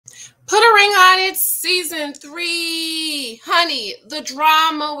Put a ring on it, season 3. Honey, the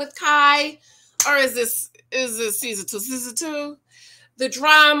drama with Kai, or is this season 2? Season 2? The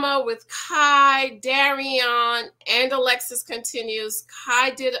drama with Kai, Darian, and Alexis continues.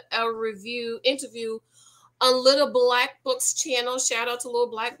 Kai did a interview on Little Black Book's channel. Shout out to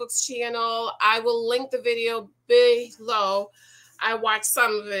Little Black Book's channel. I will link the video below. I watched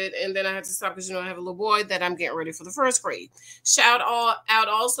some of it, and then I had to stop because, I have a little boy that I'm getting ready for the first grade. Shout out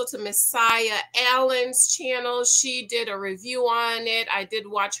also to Messiah Allen's channel. She did a review on it. I did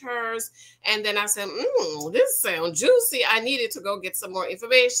watch hers, and then I said, this sounds juicy. I needed to go get some more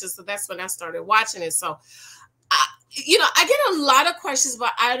information, so that's when I started watching it. So, I get a lot of questions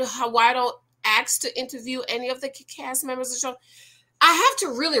about why I don't ask to interview any of the cast members of the show. I have to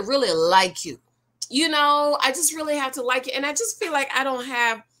really, really like you. I just really have to like it. And I just feel like I don't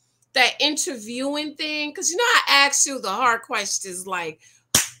have that interviewing thing. Because, I ask you the hard questions like,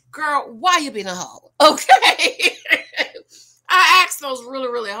 girl, why you being a hoe? Okay. I ask those really,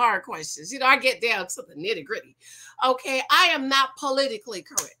 really hard questions. I get down to the nitty gritty. Okay. I am not politically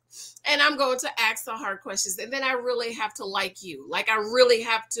correct. And I'm going to ask the hard questions. And then I really have to like you. Like, I really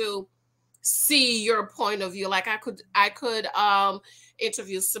have to see your point of view. Like, I could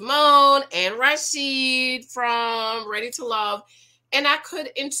interview Simone and Rashid from Ready to Love, and I could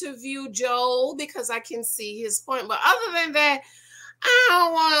interview Joel because I can see his point. But other than that, I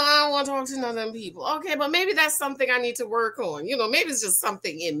don't want to talk to none of them people. Okay, but maybe that's something I need to work on. Maybe it's just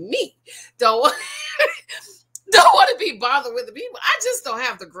something in me. Don't want to be bothered with the people. I just don't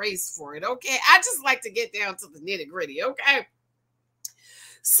have the grace for it. Okay, I just like to get down to the nitty gritty. Okay.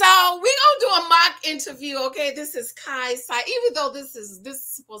 So we're gonna do a mock interview. Okay, this is Kai's side, even though this is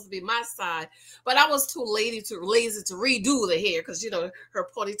supposed to be my side, but I was too lazy to redo the hair because her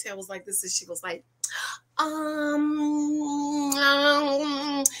ponytail was like this, and she was like, and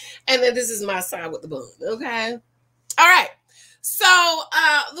then this is my side with the bun. Okay, all right. So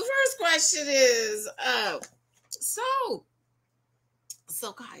the first question is,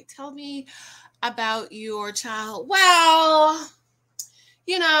 so Kai, tell me about your child. Well,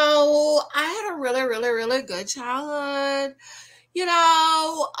 I had a really, really, really good childhood.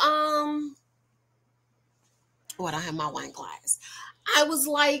 I have my wine glass. I was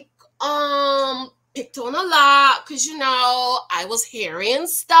like, picked on a lot because, I was hairy and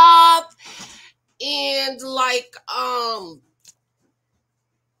stuff. And like, I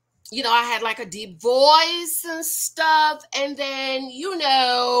had like a deep voice and stuff. And then,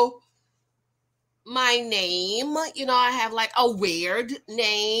 my name, I have like a weird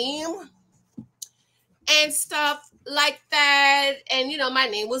name and stuff like that. And, my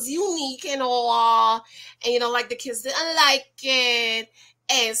name was unique and all. And, like the kids didn't like it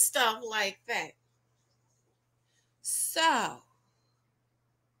and stuff like that. So,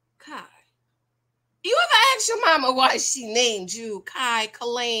 Kai, you ever asked your mama why she named you Kai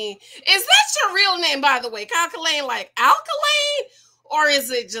Kalane? Is that your real name, by the way? Kai Kalane, like alkaline? Or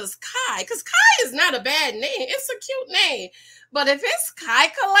is it just Kai? Because Kai is not a bad name. It's a cute name. But if it's Kai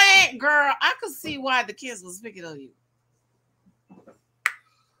Kalane, girl, I could see why the kids was picking on you.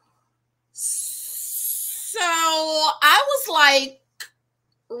 So I was like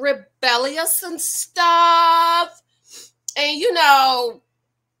rebellious and stuff. And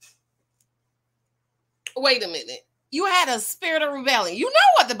wait a minute. You had a spirit of rebellion. You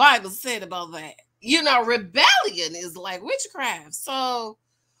know what the Bible said about that. Rebellion is like witchcraft. So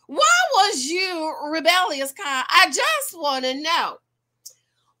why was you rebellious, Kai? I just want to know.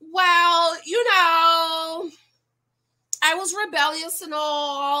 Well, I was rebellious and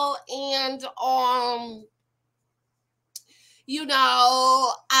all, and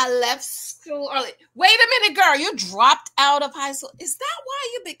I left school early. Wait a minute, girl, you dropped out of high school. Is that why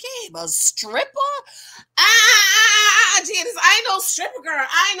you became a stripper? Janice, I ain't no stripper, girl.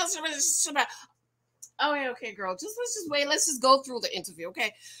 I ain't no stripper. Oh, okay, girl. Let's just wait. Let's just go through the interview,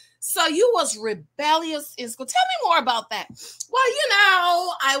 okay? So you was rebellious in school. Tell me more about that. Well,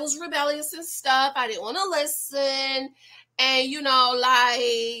 I was rebellious and stuff. I didn't want to listen. And,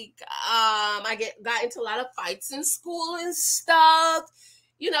 I got into a lot of fights in school and stuff,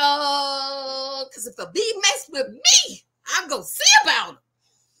 because if the bee messed with me, I'm going to see about it.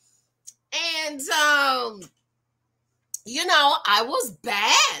 And, I was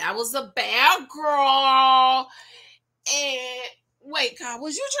bad. I was a bad girl. And wait, Kai,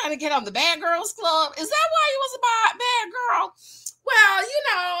 was you trying to get on the Bad Girls Club? Is that why you was a bad girl? Well,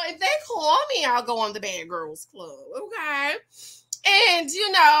 if they call me, I'll go on the Bad Girls Club, okay? And,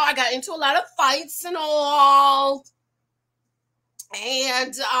 I got into a lot of fights and all.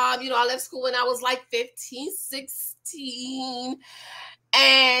 And, I left school when I was like 15, 16.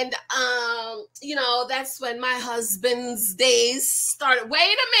 And you know, that's when my husband's days started. Wait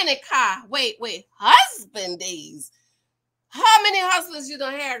a minute, Kai. Wait. Husband days. How many husbands you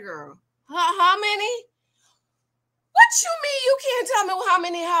done had, girl? How many? What you mean you can't tell me how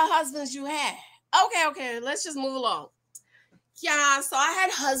many husbands you had? Okay, let's just move along. Yeah, so I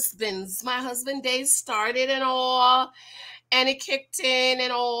had husbands. My husband days started and all, and it kicked in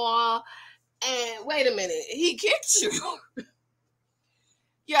and all. And wait a minute, he kicked you.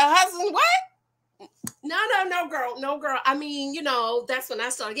 Your husband, what? No, girl. I mean, you know, that's when I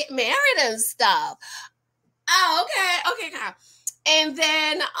started getting married and stuff. Oh, okay, Kyle. And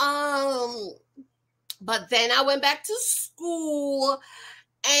then, but then I went back to school,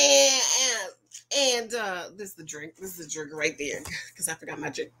 and this is the drink. This is the drink right there, because I forgot my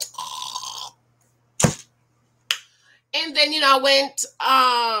drink. And then, you know, I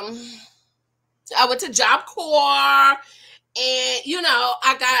went to Job Corps. And, you know,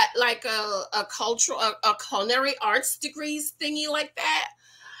 I got like a culinary arts degrees thingy like that.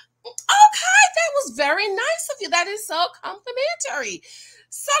 Okay, that was very nice of you. That is so complimentary.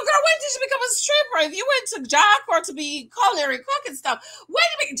 So, girl, when did you become a stripper? If you went to Job Corps to be culinary cook and stuff, wait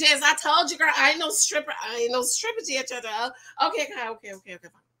a minute, Jess, I told you, girl, I ain't no stripper. I ain't no stripper yet. Okay.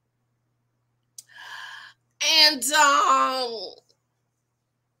 And,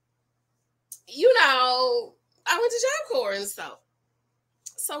 you know, I went to Job Corps and stuff.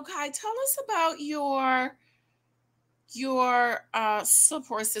 So, Kai, tell us about your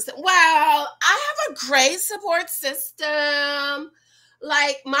support system. Well, I have a great support system.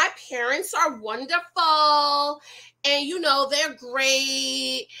 Like, my parents are wonderful, and you know, they're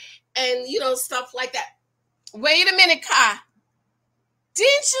great, and you know, stuff like that. Wait a minute, Kai.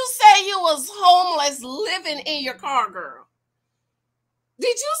 Didn't you say you was homeless living in your car, girl?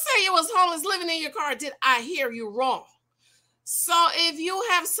 Did you say you was homeless living in your car? Did I hear you wrong? So if you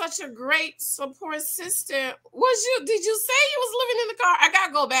have such a great support system, did you say you was living in the car? I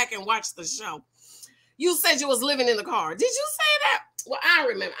gotta go back and watch the show. You said you was living in the car. Did you say that? Well, I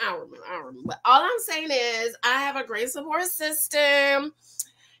remember. But all I'm saying is I have a great support system.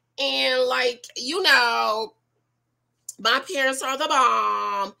 And like, you know, my parents are the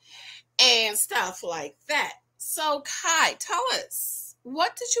bomb and stuff like that. So Kai, tell us,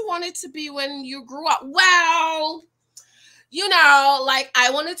 what did you want it to be when you grew up? Well, you know, like I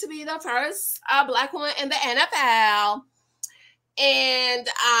wanted to be the first Black woman in the NFL. And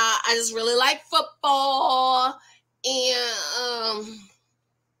I just really like football and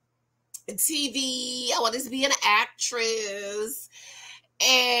TV. I wanted to be an actress.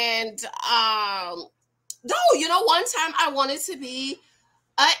 And no, you know, one time I wanted to be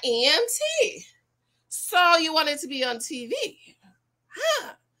an EMT. So you wanted to be on TV.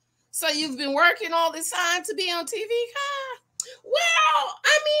 Huh. So you've been working all this time to be on TV, huh? Well,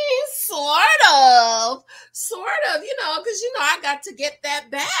 I mean, sort of, you know, because, you know, I got to get that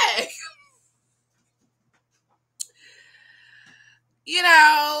bag. You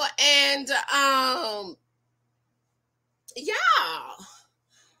know, and, yeah.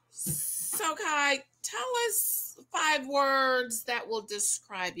 So, Kai, tell us 5 words that will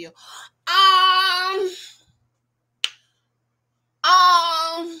describe you.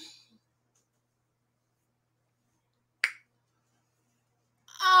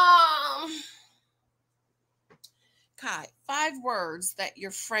 Kai, 5 words that your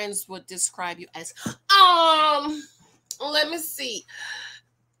friends would describe you as. Let me see.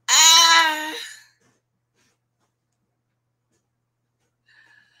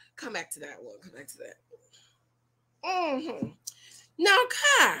 Come back to that one. Now,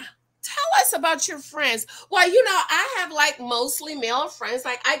 Kai, tell us about your friends. Well, you know, I have like mostly male friends.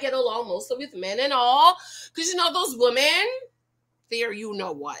 Like I get along mostly with men and all. Because, you know, those women, they're, you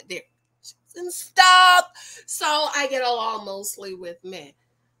know what, they're and stuff. So I get along mostly with men.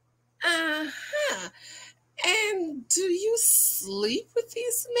 And do you sleep with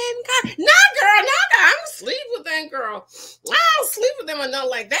these men? No, girl. I don't sleep with them, girl. I don't sleep with them or nothing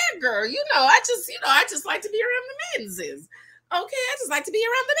like that, girl. You know, I just like to be around the menses. Okay, I just like to be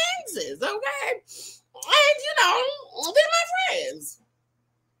around the menses. Okay, and you know, they're my friends.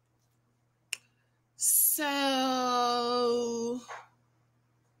 So,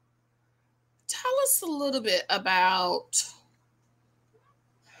 tell us a little bit about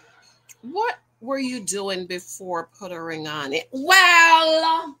what were you doing before put a ring on it?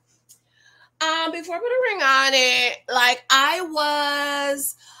 Well, before put a ring on it, like I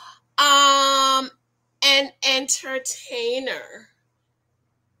was an entertainer,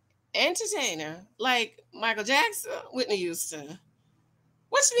 like Michael Jackson, Whitney Houston.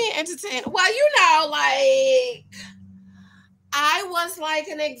 What you mean entertainer? Well, you know, like I was like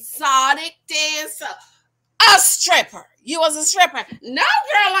an exotic dancer. A stripper. You was a stripper. No,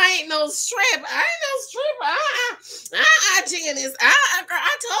 girl, I ain't no stripper. I ain't no stripper. Janice. Girl,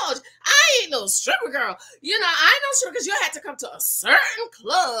 I told you. I ain't no stripper, girl. You know, I ain't no stripper because you had to come to a certain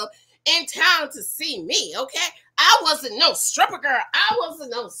club in town to see me, okay? I wasn't no stripper, girl. I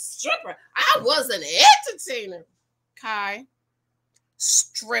wasn't no stripper. I was an entertainer. Kai.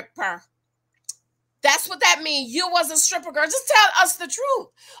 Stripper. That's what that means. You was a stripper, girl. Just tell us the truth.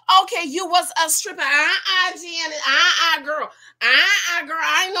 Okay, you was a stripper. Janet. Girl. Girl.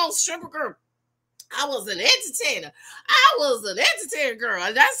 I ain't no stripper, girl. I was an entertainer. I was an entertainer,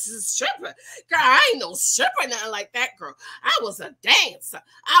 girl. That's a stripper. Girl, I ain't no stripper, nothing like that, girl. I was a dancer.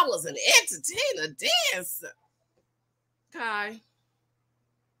 I was an entertainer, dancer. Kai.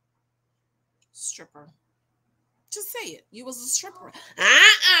 Stripper. Just say it. You was a stripper.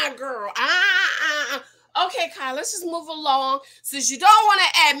 Girl. Okay, Kai, let's just move along. Since you don't want to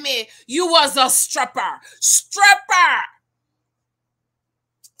admit you was a stripper. Stripper.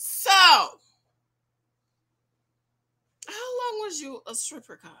 So, how long was you a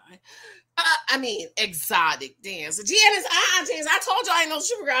stripper, Kai? I mean, exotic dancer. Janice, Janice, I told you I ain't no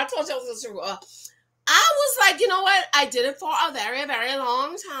stripper girl. I told you I was a stripper. I was like, you know what? I did it for a very, very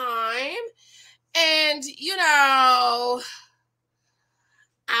long time. And, you know,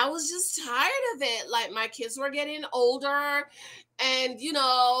 I was just tired of it. Like, my kids were getting older and, you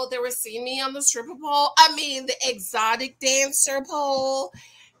know, they were seeing me on the stripper pole. I mean, the exotic dancer pole.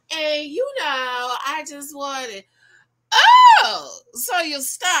 And, you know, I just wanted, oh, so you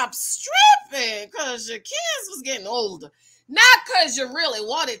stopped stripping because your kids was getting older. Not because you really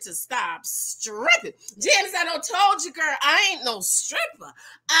wanted to stop stripping. Janice, I done told you, girl, I ain't no stripper.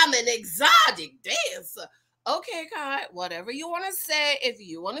 I'm an exotic dancer. Okay, Kai, whatever you want to say. If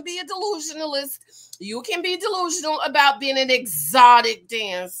you want to be a delusionalist, you can be delusional about being an exotic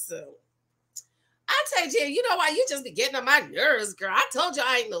dancer. I tell you, you know why? You just be getting on my nerves, girl. I told you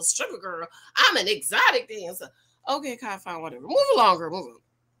I ain't no stripper, girl. I'm an exotic dancer. Okay, Kai, fine, whatever. Move along, girl, move on.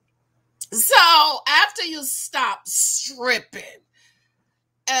 So, after you stop stripping,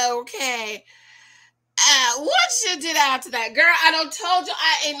 okay, what you did after that, girl? I done told you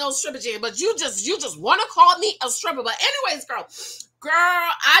I ain't no stripper, Jan, but you just want to call me a stripper. But anyways, girl,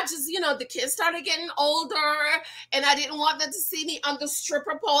 I just, you know, the kids started getting older, and I didn't want them to see me on the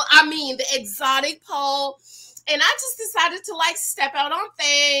stripper pole. I mean, the exotic pole, and I just decided to like step out on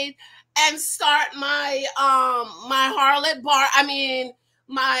faith and start my my harlot bar. I mean,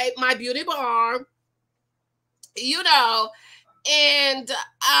 my beauty bar, you know, and you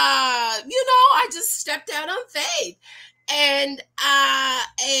know, I just stepped out on faith, and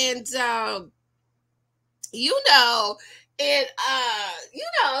you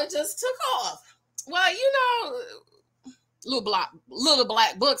know, it just took off. Well, you know, little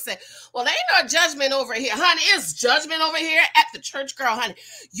black book said, well, there ain't no judgment over here, honey. It's judgment over here at the church, girl, honey.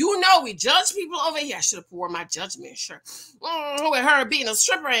 You know we judge people over here. I should have worn my judgment shirt with her being a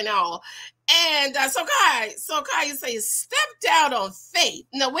stripper and all. And so Kai, you say you stepped out on faith.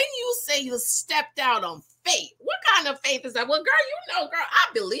 Now, when you say you stepped out on faith, what kind of faith is that? Well, girl, you know, girl,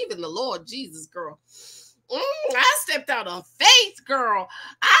 I believe in the Lord Jesus, girl. I stepped out on faith, girl.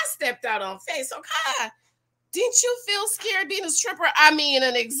 I stepped out on faith. So, Kai, didn't you feel scared being a stripper? I mean,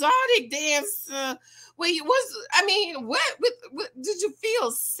 an exotic dancer. Well, you was. I mean, what did you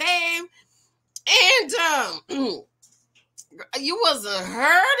feel safe? And you wasn't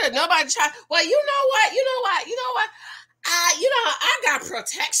hurt or nobody tried. Well, you know what? I got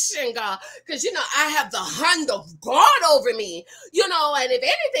protection, God, because you know I have the hand of God over me. You know, and if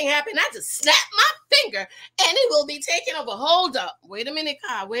anything happened, I just snap my finger and it will be taken over. Hold up. Wait a minute,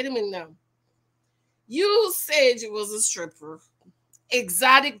 Kai. Wait a minute now. You said you was a stripper.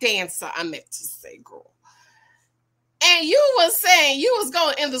 Exotic dancer, I meant to say, girl. And you was saying you was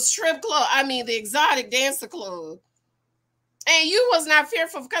going in the strip club. I mean, the exotic dancer club. And you was not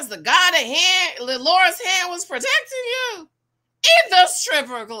fearful because the Lord's hand was protecting you in the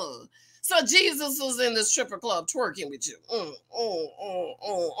stripper club. So Jesus was in the stripper club twerking with you. Girl,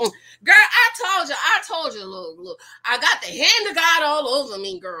 I told you, look, I got the hand of God all over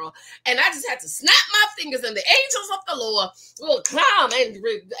me, girl. And I just had to snap my fingers and the angels of the Lord will come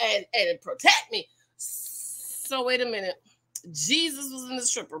and protect me. So wait a minute. Jesus was in the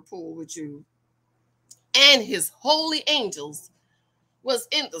stripper pool with you. And his holy angels was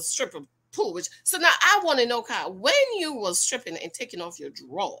in the stripper pool. So now I want to know, Kyle, when you was stripping and taking off your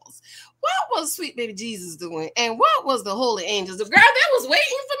drawers, what was sweet baby Jesus doing? And what was the holy angels? Girl, they was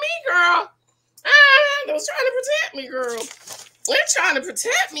waiting for me, girl. They was trying to protect me, girl. They're trying to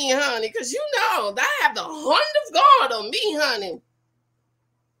protect me, honey, because you know I have the hand of God on me, honey.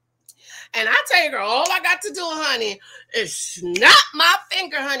 And I tell you, girl, all I got to do, honey, is snap my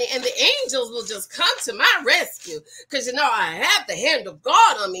finger, honey, and the angels will just come to my rescue. Because, you know, I have the hand of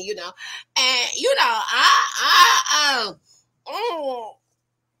God on me, you know. And, you know,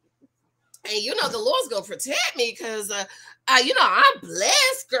 and, you know, the Lord's going to protect me because, you know, I'm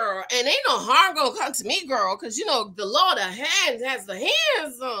blessed, girl. And ain't no harm going to come to me, girl. Because, you know, the Lord has the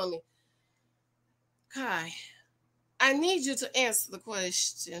hands on me. Kai, I need you to answer the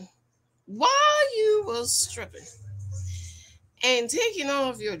question. While you was stripping and taking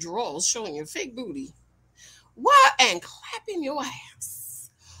off your drawers, showing your fake booty, and clapping your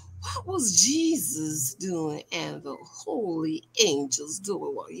ass, what was Jesus doing and the holy angels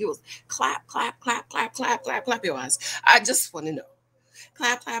doing while you was clap, clap, clap, clap, clap, clap, clap your eyes? I just want to know.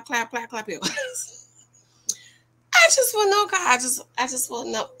 Clap, clap, clap, clap, clap your eyes. I just want to know, God. I just want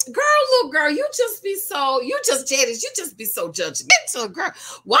to know. Girl, little girl, Janice, you just be so judgmental, girl.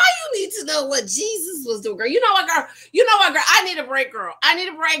 Why you need to know what Jesus was doing, girl? You know what, girl? I need a break, girl. I need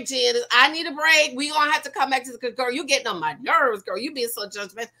a break, Janice. I need a break. We gonna have to come back to the girl. You getting on my nerves, girl. You being so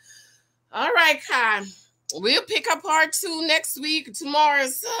judgmental. All right, Kai. We'll pick up part 2 next week. Tomorrow,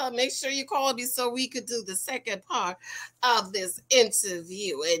 so make sure you call me so we could do the second part of this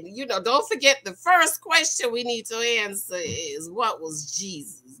interview. And, you know, don't forget the first question we need to answer is, what was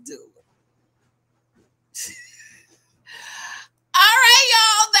Jesus doing? All right,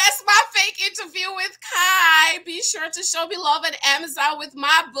 y'all. That's my fake interview with Kai. Be sure to show me love at Amazon with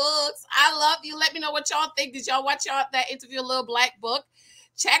my books. I love you. Let me know what y'all think. Did y'all watch that interview, Little Black Book?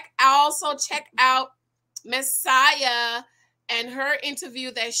 Check out Messiah and her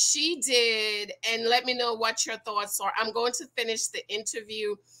interview that she did, and let me know what your thoughts are. I'm going to finish the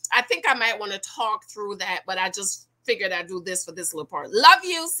interview. I think I might want to talk through that, but I just figured I'd do this for this little part. Love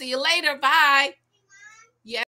you. See you later. Bye. Yeah.